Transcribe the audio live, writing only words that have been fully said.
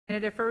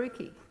Senator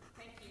Faruqi.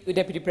 Thank you,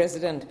 Deputy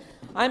President.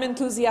 I'm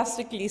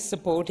enthusiastically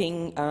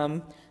supporting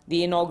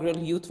the inaugural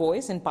Youth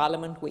Voice in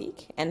Parliament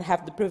Week and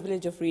have the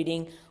privilege of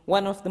reading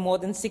one of the more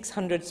than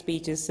 600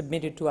 speeches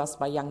submitted to us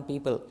by young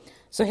people.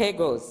 So here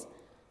goes.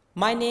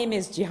 My name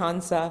is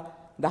Yehansa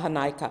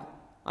Dahanaika.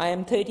 I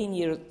am 13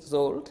 years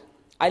old.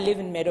 I live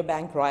in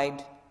Meadowbank,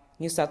 Ryde,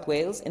 New South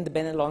Wales, in the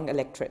Bennelong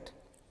Electorate.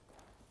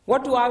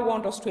 What do I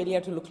want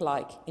Australia to look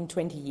like in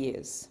 20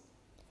 years?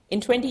 In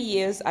 20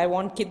 years, I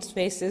want kids'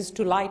 faces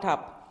to light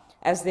up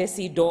as they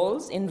see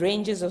dolls in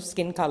ranges of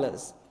skin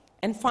colors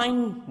and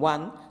find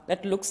one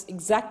that looks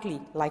exactly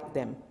like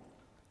them.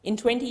 In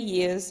 20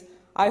 years,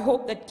 I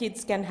hope that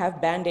kids can have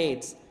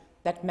band-aids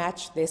that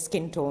match their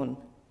skin tone.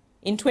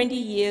 In 20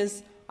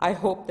 years, I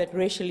hope that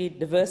racially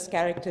diverse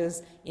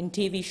characters in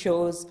TV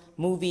shows,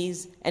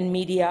 movies, and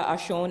media are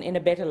shown in a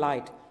better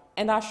light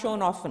and are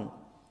shown often.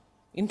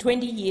 In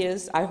 20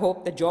 years, I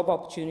hope that job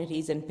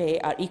opportunities and pay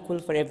are equal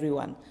for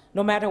everyone,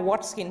 no matter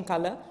what skin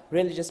color,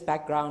 religious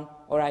background,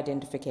 or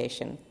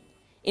identification.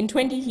 In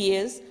 20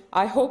 years,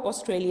 I hope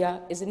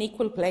Australia is an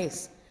equal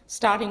place,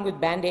 starting with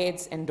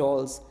band-aids and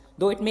dolls.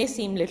 Though it may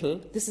seem little,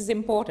 this is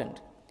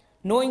important.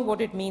 Knowing what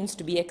it means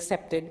to be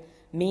accepted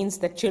means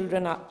that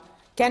children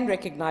can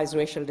recognize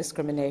racial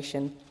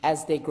discrimination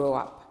as they grow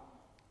up.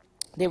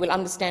 They will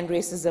understand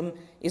racism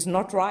is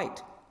not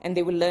right, and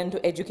they will learn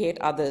to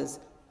educate others,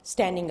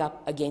 standing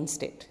up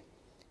against it.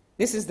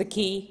 This is the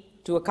key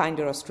to a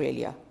kinder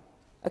Australia.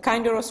 A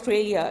kinder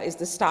Australia is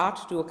the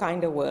start to a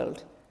kinder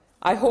world.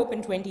 My hope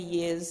in 20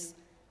 years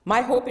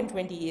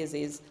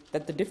is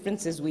that the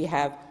differences we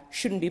have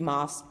shouldn't be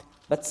masked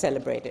but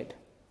celebrated.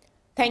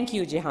 Thank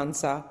you,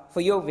 Yehansa,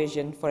 for your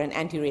vision for an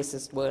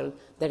anti-racist world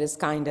that is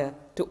kinder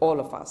to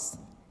all of us.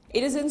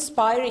 It is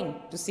inspiring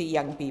to see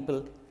young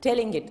people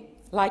telling it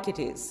like it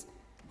is.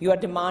 You are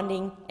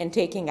demanding and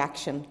taking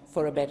action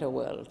for a better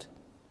world.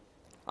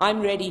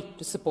 I'm ready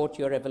to support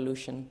your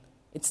revolution.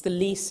 It's the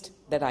least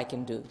that I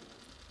can do.